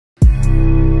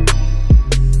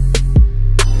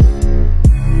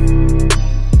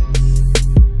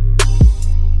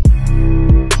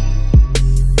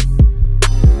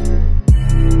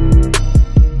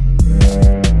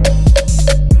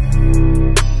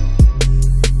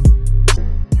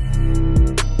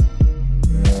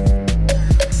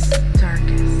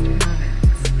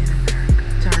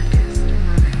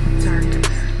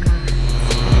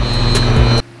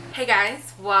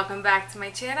welcome back to my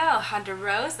channel, Hunter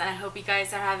Rose, and I hope you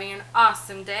guys are having an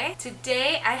awesome day.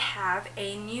 Today I have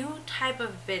a new type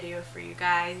of video for you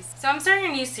guys. So I'm starting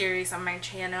a new series on my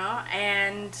channel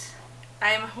and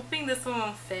I'm hoping this one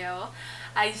won't fail.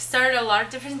 I've started a lot of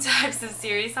different types of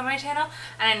series on my channel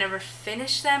and I never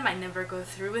finish them, I never go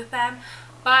through with them,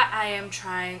 but I am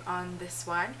trying on this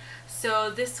one. So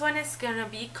this one is gonna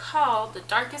be called The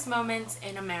Darkest Moments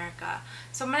in America.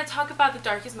 So I'm gonna talk about the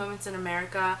darkest moments in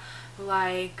America,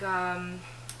 like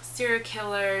serial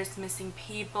killers, missing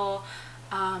people,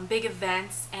 big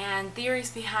events and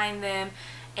theories behind them,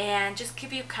 and just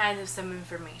give you kind of some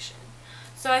information.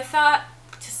 So I thought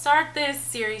to start this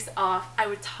series off, I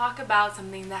would talk about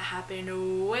something that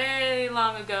happened way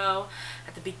long ago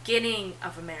at the beginning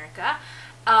of America.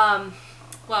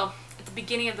 Well, at the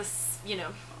beginning of this,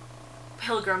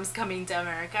 Pilgrims coming to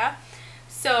America.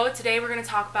 So today we're going to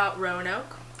talk about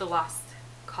Roanoke, the lost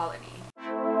colony.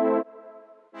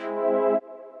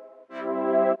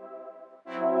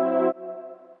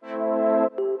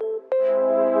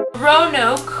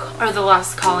 Roanoke, or the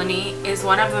lost colony, is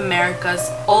one of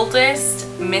America's oldest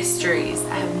mysteries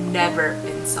that have never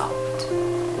been solved.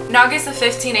 In August of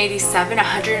 1587,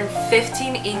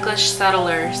 115 English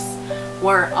settlers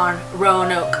were on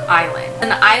Roanoke Island,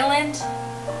 an island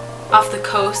off the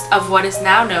coast of what is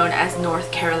now known as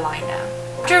North Carolina.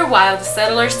 After a while, the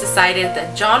settlers decided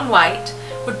that John White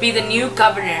would be the new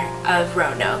governor of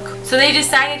Roanoke. So they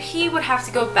decided he would have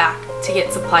to go back to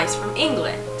get supplies from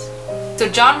England. So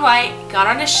John White got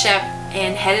on a ship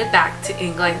and headed back to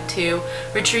England to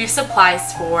retrieve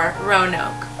supplies for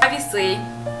Roanoke. Obviously,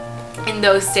 in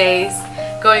those days,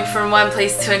 going from one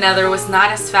place to another was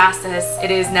not as fast as it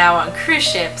is now on cruise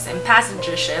ships and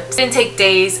passenger ships. It didn't take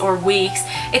days or weeks,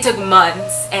 it took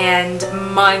months and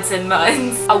months and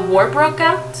months. A war broke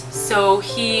out, so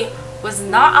he was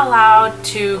not allowed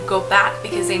to go back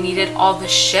because they needed all the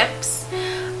ships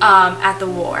at the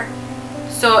war.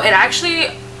 So it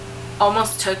actually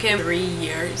almost took him 3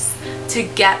 years to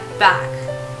get back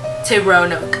to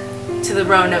Roanoke, to the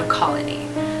Roanoke colony.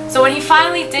 So when he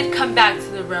finally did come back to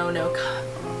the Roanoke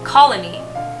colony,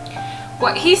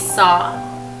 what he saw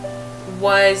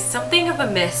was something of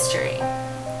a mystery.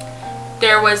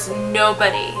 There was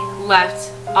nobody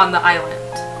left on the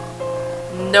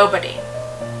island. Nobody.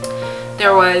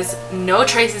 There was no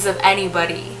traces of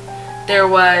anybody. There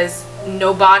was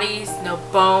no bodies, no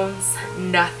bones,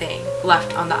 nothing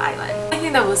left on the island. The only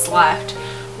thing that was left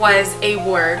was a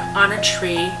word on a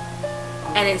tree,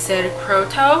 and it said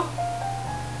Croto,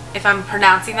 if I'm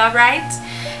pronouncing that right.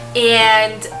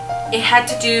 And it had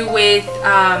to do with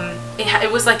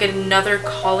it was like another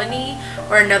colony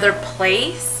or another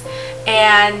place,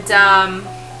 and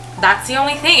that's the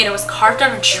only thing, and it was carved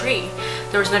on a tree.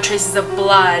 There was no traces of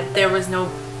blood,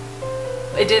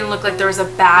 it didn't look like there was a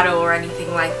battle or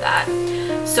anything like that.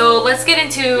 So let's get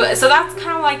into, so that's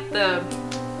kind of like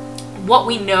what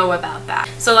we know about that.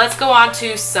 So let's go on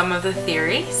to some of the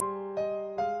theories.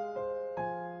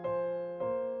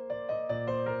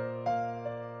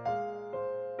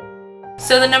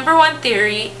 So the number one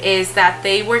theory is that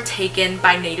they were taken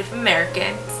by Native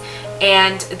Americans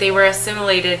and they were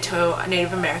assimilated to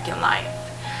Native American life.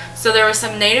 So there were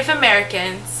some Native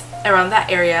Americans around that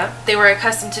area. They were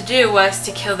accustomed to do was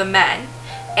to kill the men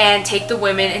and take the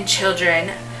women and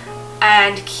children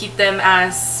and keep them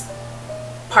as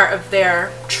part of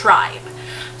their tribe.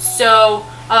 So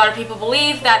a lot of people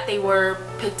believe that they were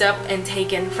picked up and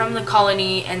taken from the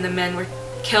colony and the men were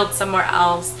killed somewhere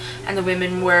else and the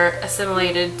women were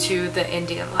assimilated to the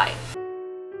Indian life.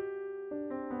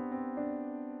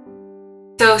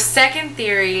 So second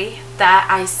theory that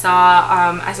I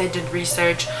saw as I did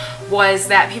research was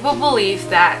that people believe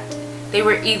that they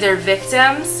were either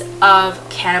victims of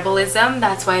cannibalism,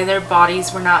 that's why their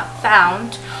bodies were not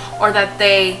found, or that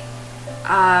they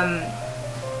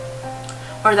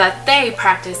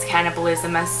practiced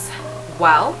cannibalism as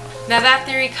well. Now that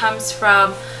theory comes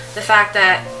from the fact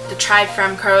that the tribe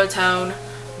from Croatoan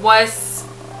was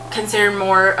considered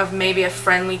more of maybe a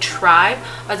friendly tribe,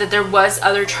 but that there was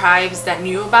other tribes that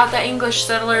knew about the English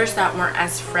settlers that weren't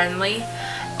as friendly.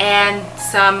 And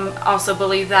some also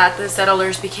believe that the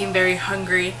settlers became very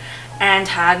hungry and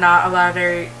did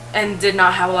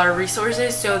not have a lot of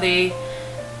resources, so they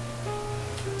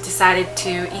decided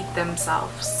to eat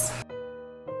themselves.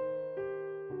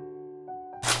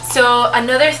 So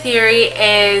another theory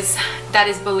that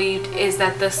is believed is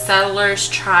that the settlers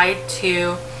tried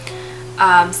to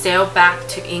sail back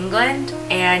to England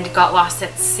and got lost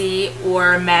at sea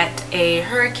or met a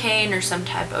hurricane or some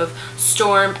type of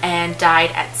storm and died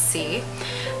at sea.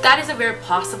 That is a very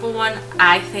possible one,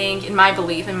 I think, in my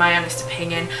belief, in my honest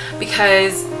opinion,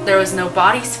 because there was no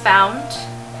bodies found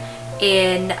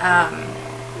in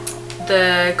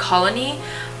the colony.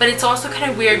 But it's also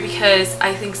kind of weird because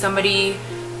I think somebody,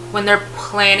 when they're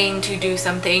planning to do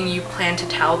something, you plan to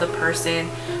tell the person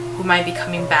who might be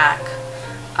coming back.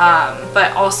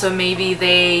 But also maybe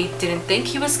they didn't think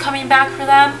he was coming back for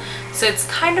them. So it's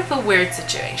kind of a weird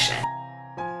situation.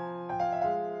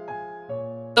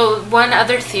 So one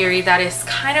other theory that is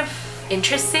kind of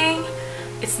interesting,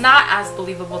 it's not as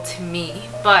believable to me,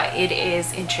 but it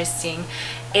is interesting,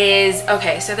 is,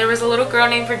 okay, so there was a little girl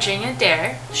named Virginia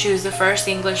Dare. She was the first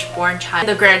English-born child,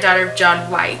 the granddaughter of John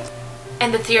White.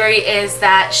 And the theory is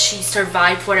that she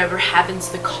survived whatever happened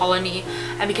to the colony,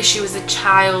 and because she was a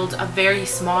child, a very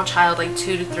small child, like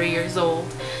 2 to 3 years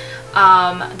old,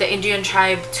 the Indian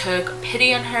tribe took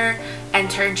pity on her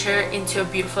and turned her into a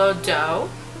beautiful doe,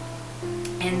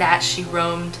 and that she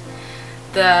roamed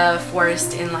the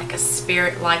forest in like a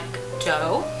spirit-like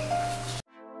doe.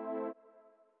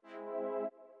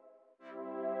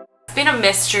 It's been a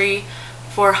mystery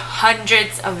for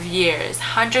hundreds of years,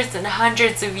 hundreds and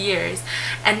hundreds of years,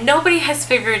 and nobody has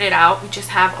figured it out. We just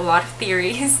have a lot of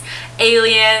theories,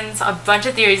 aliens, a bunch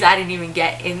of theories I didn't even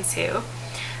get into,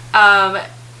 and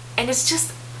it's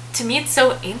just, to me, it's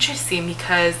so interesting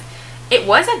because it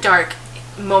was a dark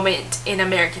moment in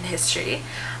American history.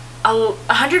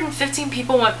 115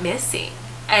 people went missing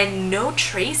and no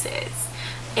traces,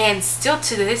 and still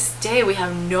to this day we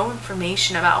have no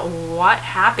information about what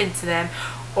happened to them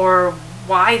or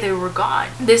why they were gone.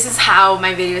 This is how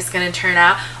my video is going to turn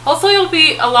out. Hopefully it'll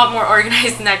be a lot more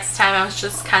organized next time. I was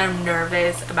just kind of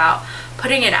nervous about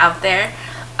putting it out there.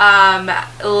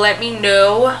 Let me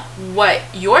know what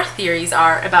your theories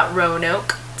are about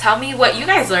Roanoke. Tell me what you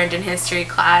guys learned in history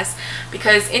class,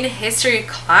 because in history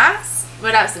class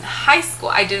when I was in high school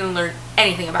I didn't learn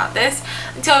anything about this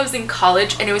until I was in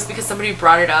college, and it was because somebody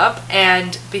brought it up,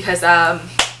 and because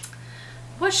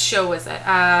what show was it?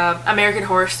 American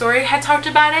Horror Story had talked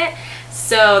about it,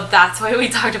 so that's why we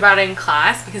talked about it in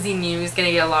class, because he knew he was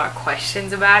gonna get a lot of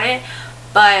questions about it.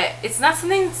 But it's not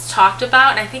something that's talked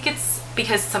about, and I think it's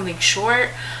because it's something short,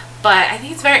 but I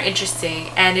think it's very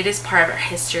interesting and it is part of our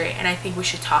history, and I think we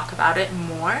should talk about it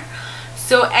more.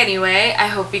 So anyway, I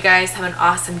hope you guys have an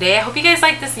awesome day. I hope you guys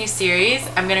like this new series.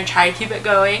 I'm gonna try to keep it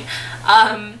going,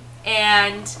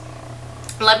 and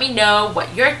let me know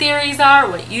what your theories are,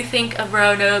 what you think of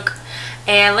Roanoke,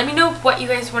 and let me know what you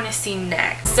guys want to see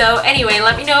next. So anyway,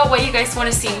 let me know what you guys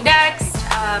want to see next.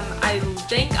 I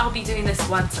think I'll be doing this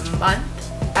once a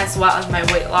month, as well as my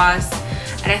weight loss.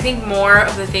 And I think more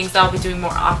of the things I'll be doing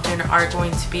more often are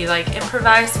going to be like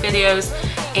improvised videos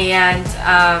and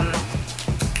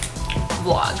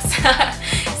vlogs.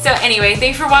 So anyway,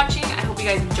 thanks for watching. I hope you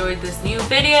guys enjoyed this new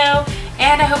video,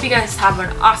 and I hope you guys have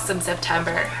an awesome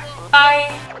September.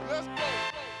 Bye!